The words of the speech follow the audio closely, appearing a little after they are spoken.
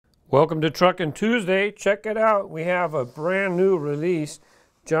Welcome to Truckin Tuesday. Check it out. We have a brand new release,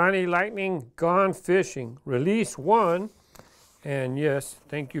 Johnny Lightning Gone Fishing, Release 1. And yes,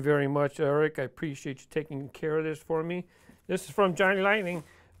 thank you very much, Eric. I appreciate you taking care of this for me. This is from Johnny Lightning,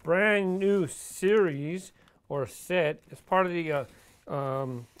 brand new series or set. It's part of the,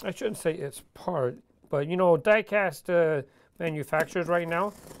 I shouldn't say it's part, but you know, diecast manufacturers right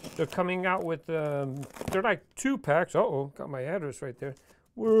now, they're coming out with, they're like 2-packs. Uh-oh, got my address right there.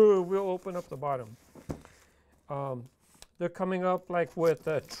 We'll open up the bottom. They're coming up like with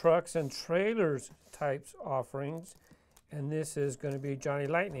trucks and trailers types offerings, and this is going to be Johnny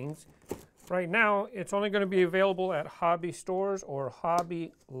Lightning's. Right now, it's only going to be available at hobby stores or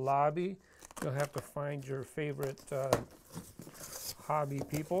Hobby Lobby. You'll have to find your favorite hobby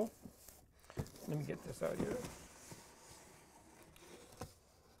people. Let me get this out here.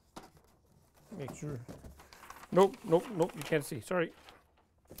 Make sure. Nope, you can't see. Sorry.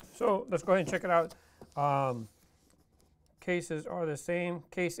 So let's go ahead and check it out. Cases are the same.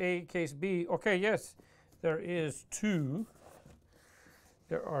 Case A, case B. Okay, yes, there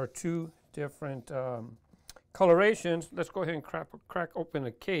are two different colorations. Let's go ahead and crack open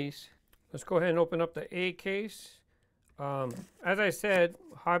a case. Let's go ahead and open up the A case. As I said,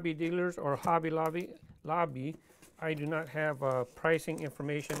 hobby dealers or Hobby Lobby, I do not have pricing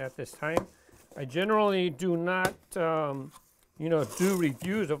information at this time. I generally do not do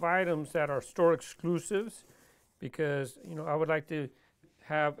reviews of items that are store exclusives, because I would like to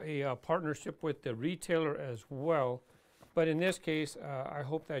have a partnership with the retailer as well. But in this case, I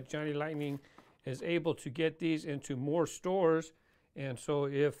hope that Johnny Lightning is able to get these into more stores, and so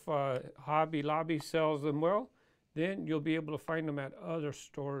if Hobby Lobby sells them well, then you'll be able to find them at other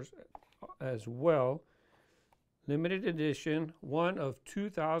stores as well. Limited edition, one of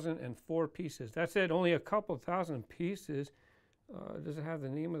 2,004 pieces. That's it, only a couple thousand pieces. Does it have the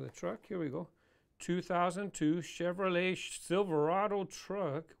name of the truck? Here we go. 2002 Chevrolet Silverado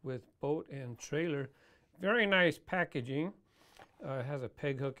truck with boat and trailer. Very nice packaging. It has a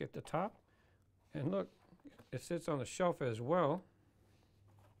peg hook at the top. And look, it sits on the shelf as well.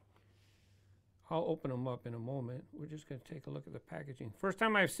 I'll open them up in a moment. We're just going to take a look at the packaging. First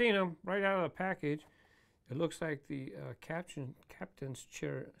time I've seen them right out of the package. It looks like the captain's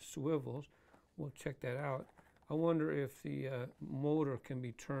chair swivels. We'll check that out. I wonder if the motor can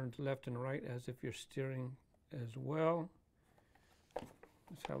be turned left and right as if you're steering as well.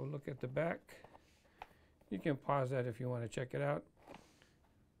 Let's have a look at the back. You can pause that if you want to check it out.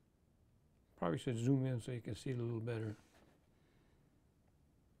 Probably should zoom in so you can see it a little better.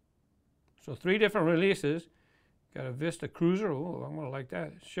 So 3 different releases. Got a Vista Cruiser. Oh, I'm going to like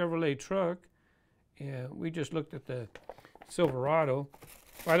that. Chevrolet truck. And we just looked at the Silverado.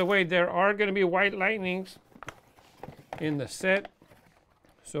 By the way, there are going to be white Lightnings in the set,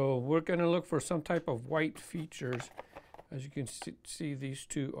 so we're going to look for some type of white features. As you can see, these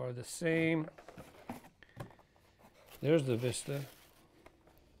two are the same. There's the Vista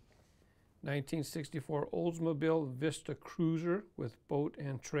 1964 Oldsmobile Vista Cruiser with boat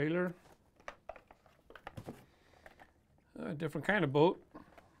and trailer. A different kind of boat.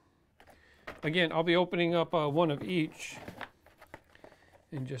 Again, I'll be opening up one of each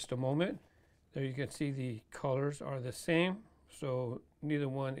in just a moment. There you can see the colors are the same, so neither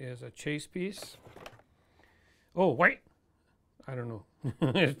one is a chase piece. Oh, white! I don't know.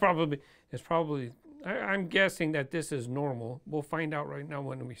 it's probably. I'm guessing that this is normal. We'll find out right now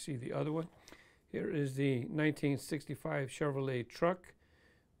when we see the other one. Here is the 1965 Chevrolet truck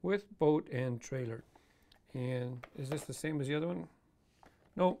with boat and trailer. And is this the same as the other one?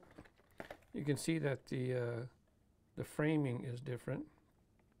 Nope. You can see that the framing is different.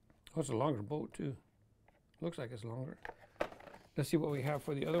 Oh, it's a longer boat too. Looks like it's longer. Let's see what we have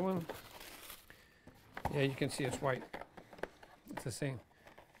for the other one. Yeah, you can see it's white. It's the same.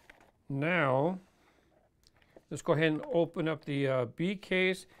 Now, let's go ahead and open up the B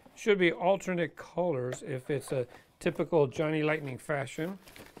case. Should be alternate colors if it's a typical Johnny Lightning fashion.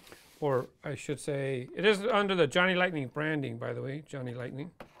 Or I should say, it is under the Johnny Lightning branding, by the way, Johnny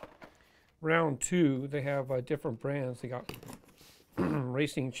Lightning. Round 2, they have different brands. They got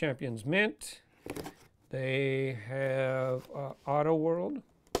Racing Champions Mint. They have Auto World.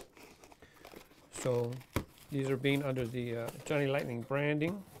 So these are being under the Johnny Lightning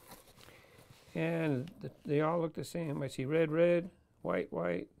branding. And they all look the same. I see red, red, white,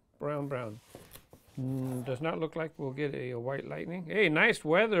 white, brown, brown. Does not look like we'll get a white Lightning. Hey, nice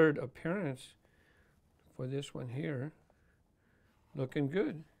weathered appearance for this one here. Looking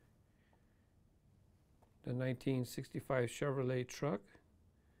good. The 1965 Chevrolet truck.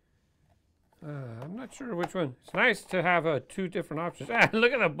 I'm not sure which one. It's nice to have two different options. Ah,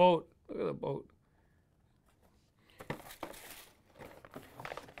 look at the boat. Look at the boat.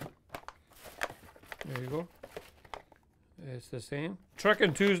 There you go. It's the same.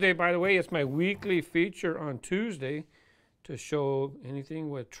 Truckin Tuesday, by the way, it's my weekly feature on Tuesday to show anything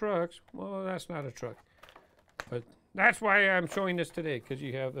with trucks. Well, that's not a truck, but that's why I'm showing this today, because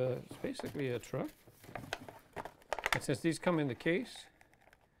you have it's basically a truck. And since these come in the case,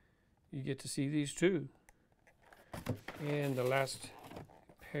 you get to see these too. And the last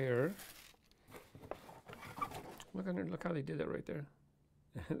pair. Look how they did that right there.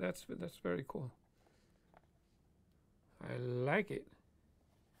 That's very cool. I like it.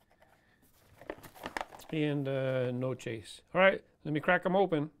 And no chase. All right, let me crack them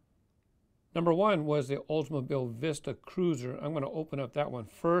open. Number one was the Oldsmobile Vista Cruiser. I'm going to open up that one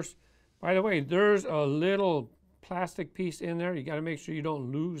first. By the way, there's a little plastic piece in there. You got to make sure you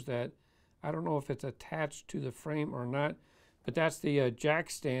don't lose that. I don't know if it's attached to the frame or not, but that's the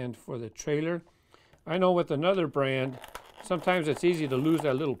jack stand for the trailer. I know with another brand, sometimes it's easy to lose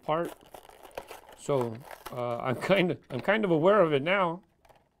that little part. So I'm kind of aware of it now.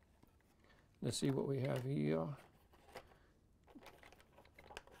 Let's see what we have here.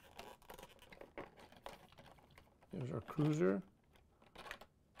 There's our cruiser.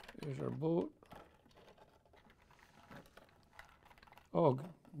 There's our boat. Oh,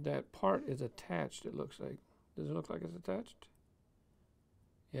 that part is attached. It looks like. Does it look like it's attached?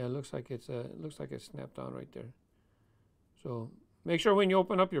 Yeah, it looks like it's snapped on right there. So make sure when you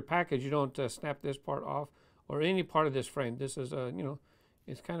open up your package, you don't snap this part off or any part of this frame. This is you know,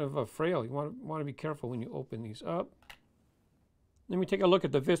 it's kind of frail. You want to be careful when you open these up. Let me take a look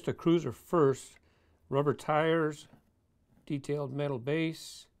at the Vista Cruiser first. Rubber tires, detailed metal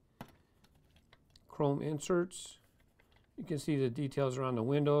base, chrome inserts. You can see the details around the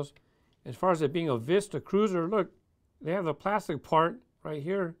windows. As far as it being a Vista Cruiser, look, they have the plastic part right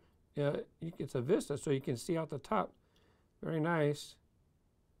here. It's a Vista, so you can see out the top. Very nice.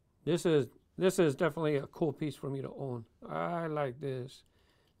 This is definitely a cool piece for me to own. I like this.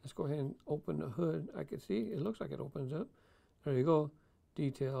 Let's go ahead and open the hood. I can see it looks like it opens up. There you go.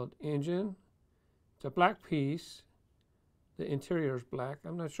 Detailed engine. It's a black piece. The interior is black.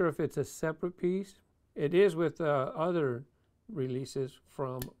 I'm not sure if it's a separate piece. It is with other releases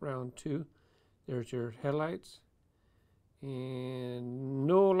from round 2. There's your headlights and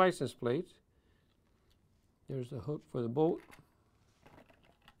no license plates. There's the hook for the boat.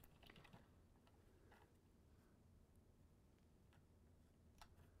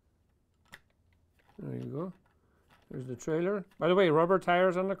 There you go. There's the trailer. By the way, rubber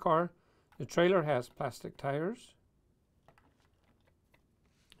tires on the car. The trailer has plastic tires.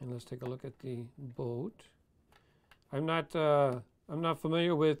 And let's take a look at the boat. I'm not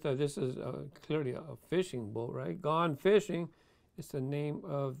familiar with this is clearly a fishing boat, right? Gone Fishing. It's the name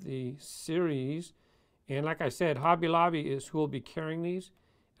of the series. And like I said, Hobby Lobby is who will be carrying these.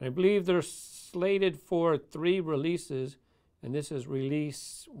 And I believe they're slated for 3 releases. And this is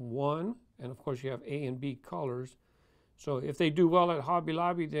release 1. And of course you have A and B colors. So if they do well at Hobby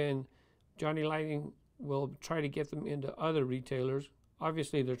Lobby, then Johnny Lightning will try to get them into other retailers.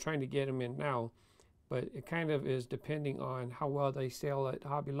 Obviously they're trying to get them in now, but it kind of is depending on how well they sell at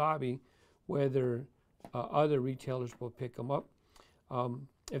Hobby Lobby, whether other retailers will pick them up.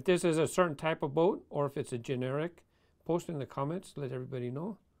 If this is a certain type of boat or if it's a generic, post in the comments, let everybody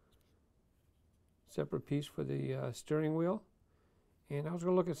know. Separate piece for the steering wheel. And I was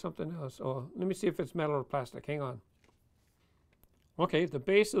going to look at something else. Oh, let me see if it's metal or plastic. Hang on. Okay, the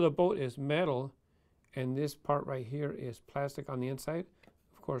base of the boat is metal, and this part right here is plastic on the inside.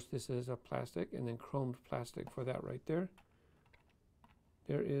 Of course, this is a plastic, and then chromed plastic for that right there.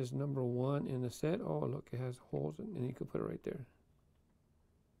 There is number 1 in the set. Oh, look, it has holes, and you can put it right there.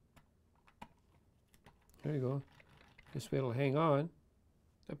 There you go. This way it'll hang on.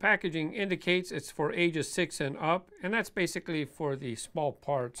 The packaging indicates it's for ages 6 and up, and that's basically for the small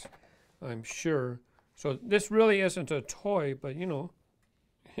parts, I'm sure. So this really isn't a toy, but you know,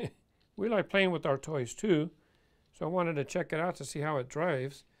 we like playing with our toys too. So I wanted to check it out to see how it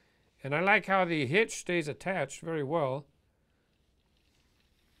drives. And I like how the hitch stays attached very well.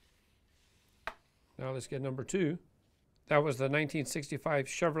 Now let's get number 2. That was the 1965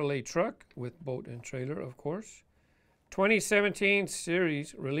 Chevrolet truck with boat and trailer, of course. 2017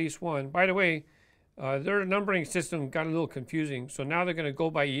 series, release 1. By the way, their numbering system got a little confusing, so now they're going to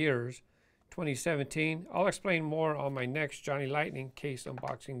go by years. 2017. I'll explain more on my next Johnny Lightning case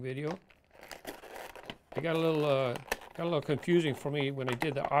unboxing video. It got a little confusing for me when I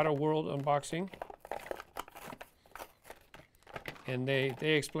did the Auto World unboxing. And they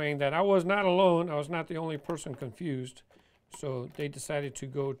explained that I was not alone. I was not the only person confused. So they decided to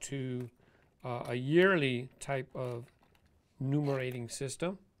go to a yearly type of numerating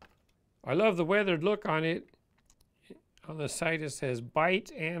system. I love the weathered look on it. On the side it says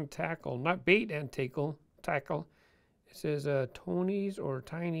bite and tackle, not bait and tackle. It says Tony's or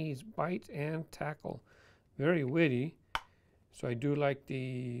Tiny's bite and tackle. Very witty. So I do like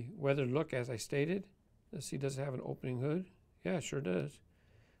the weathered look, as I stated. Let's see, does it have an opening hood? Yeah, it sure does.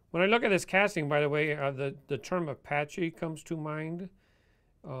 When I look at this casting, by the way, the term Apache comes to mind.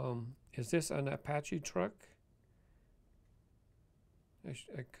 Is this an Apache truck? I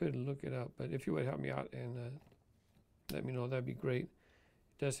could look it up, but if you would help me out and let me know, that'd be great.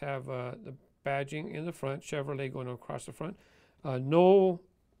 It does have the badging in the front, Chevrolet going across the front. No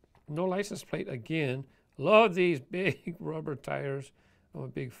license plate again. Love these big rubber tires. I'm a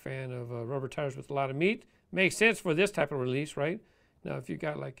big fan of rubber tires with a lot of meat. Makes sense for this type of release, right? Now, if you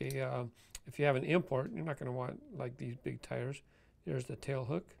got like a, if you have an import, you're not going to want like these big tires. There's the tail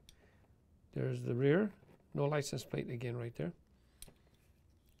hook. There's the rear. No license plate again right there.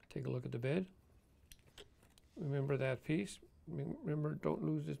 Take a look at the bed. Remember that piece. Remember, don't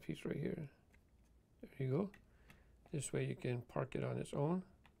lose this piece right here. There you go. This way you can park it on its own.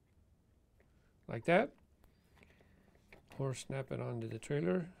 Like that. Or snap it onto the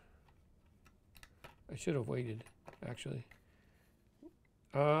trailer. I should have waited, actually.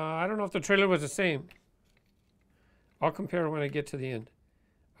 I don't know if the trailer was the same. I'll compare when I get to the end.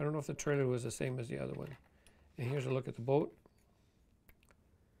 I don't know if the trailer was the same as the other one. And here's a look at the boat.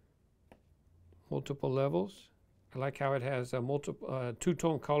 Multiple levels. I like how it has a multiple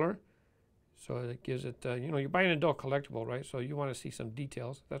two-tone color. So it gives it, you know, you're buying an adult collectible, right? So you want to see some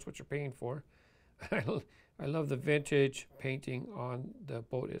details. That's what you're paying for. I love the vintage painting on the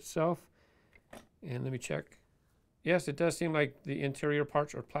boat itself. And let me check. Yes, it does seem like the interior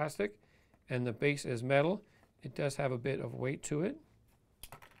parts are plastic and the base is metal. It does have a bit of weight to it.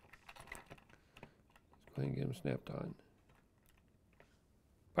 Let's go ahead and get them snapped on.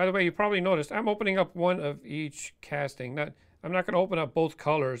 By the way, you probably noticed I'm opening up one of each casting. I'm not going to open up both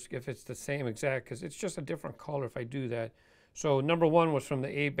colors if it's the same exact, because it's just a different color if I do that. So number one was from the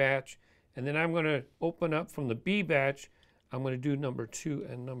A batch, and then I'm going to open up from the B batch. I'm going to do number 2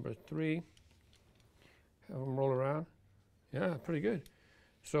 and number 3. Have them roll around. Yeah, pretty good.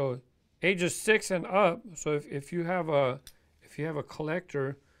 So ages 6 and up. So if you have a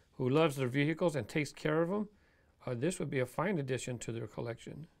collector who loves their vehicles and takes care of them, this would be a fine addition to their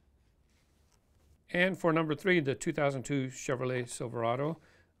collection. And for number 3, the 2002 Chevrolet Silverado,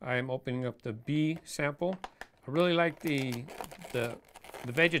 I am opening up the B sample. I really like the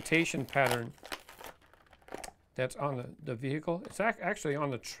vegetation pattern that's on the vehicle. It's actually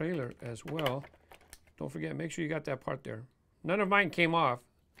on the trailer as well. Don't forget, make sure you got that part there. None of mine came off,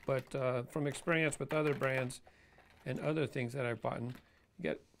 but from experience with other brands and other things that I've bought,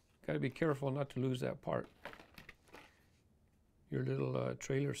 you got to be careful not to lose that part. Your little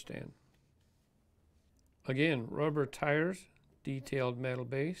trailer stand. Again, rubber tires, detailed metal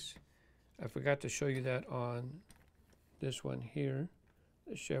base. I forgot to show you that on this one here.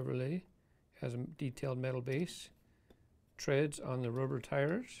 The Chevrolet has a detailed metal base. Treads on the rubber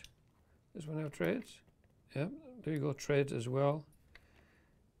tires. This one have treads. Yep, there you go, treads as well.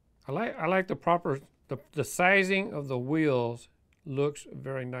 I like the sizing of the wheels looks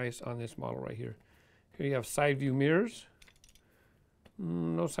very nice on this model right here. Here you have side view mirrors.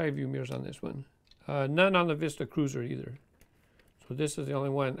 No side view mirrors on this one. None on the Vista Cruiser either. So this is the only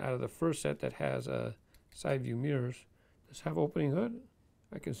one out of the first set that has side view mirrors. Does it have opening hood?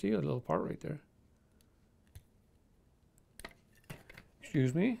 I can see a little part right there.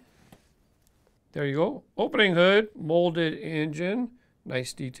 Excuse me. There you go. Opening hood, molded engine.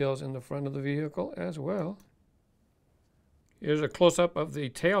 Nice details in the front of the vehicle as well. Here's a close-up of the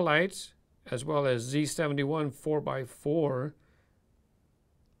tail lights, as well as Z71 4x4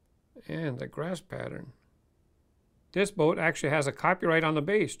 and the grass pattern. This boat actually has a copyright on the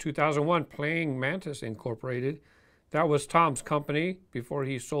base, 2001, Playing Mantis Incorporated. That was Tom's company before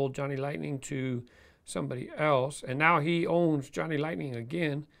he sold Johnny Lightning to somebody else, and now he owns Johnny Lightning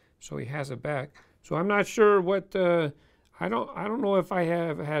again, so he has it back. So I'm not sure what I don't know if I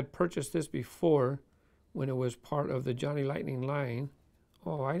had purchased this before when it was part of the Johnny Lightning line.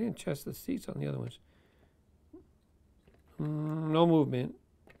 Oh, I didn't test the seats on the other ones. No movement.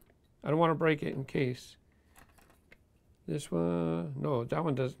 I don't want to break it in case. This one, no, that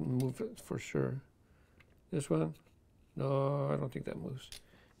one doesn't move for sure. This one, no, I don't think that moves.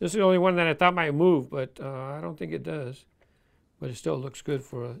 This is the only one that I thought might move, but I don't think it does. But it still looks good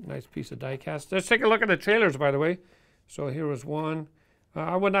for a nice piece of die cast. Let's take a look at the trailers, by the way. So here was one.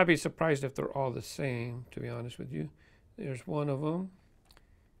 I would not be surprised if they're all the same, to be honest with you. There's one of them.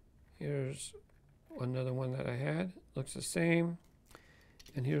 Here's another one that I had. Looks the same.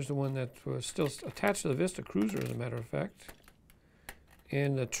 And here's the one that was still attached to the Vista Cruiser, as a matter of fact.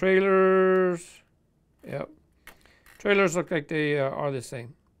 And the trailers, yep. Trailers look like they are the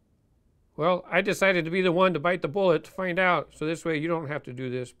same. Well, I decided to be the one to bite the bullet to find out. So this way you don't have to do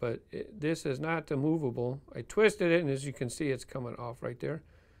this, but this is not movable. I twisted it, and as you can see, it's coming off right there.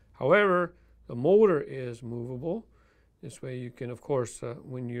 However, the motor is movable. This way you can, of course,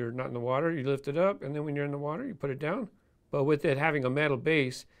 when you're not in the water, you lift it up, and then when you're in the water, you put it down. But with it having a metal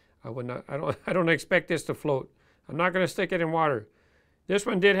base, I don't expect this to float. I'm not going to stick it in water. This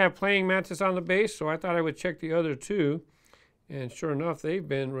one did have playing matches on the base, so I thought I would check the other two. And sure enough, they've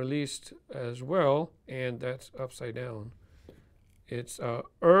been released as well, and that's upside down. It's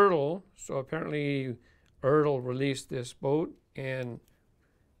Erdl, so apparently Erdl released this boat, and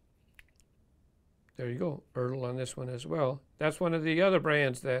there you go, Erdl on this one as well. That's one of the other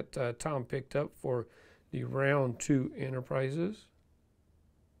brands that Tom picked up for the Round 2 Enterprises.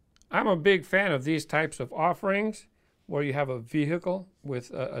 I'm a big fan of these types of offerings where you have a vehicle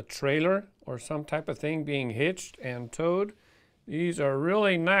with a trailer or some type of thing being hitched and towed. These are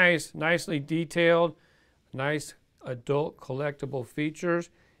really nice, nicely detailed, nice adult collectible features.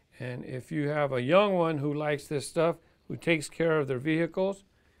 And if you have a young one who likes this stuff, who takes care of their vehicles,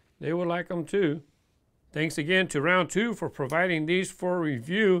 they will like them too. Thanks again to Round 2 for providing these for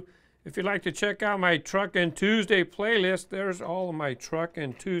review. If you'd like to check out my Truckin Tuesday playlist, there's all of my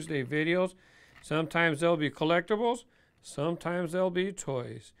Truckin Tuesday videos. Sometimes they'll be collectibles, sometimes they'll be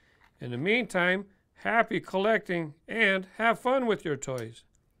toys. In the meantime, happy collecting and have fun with your toys.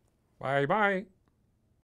 Bye-bye.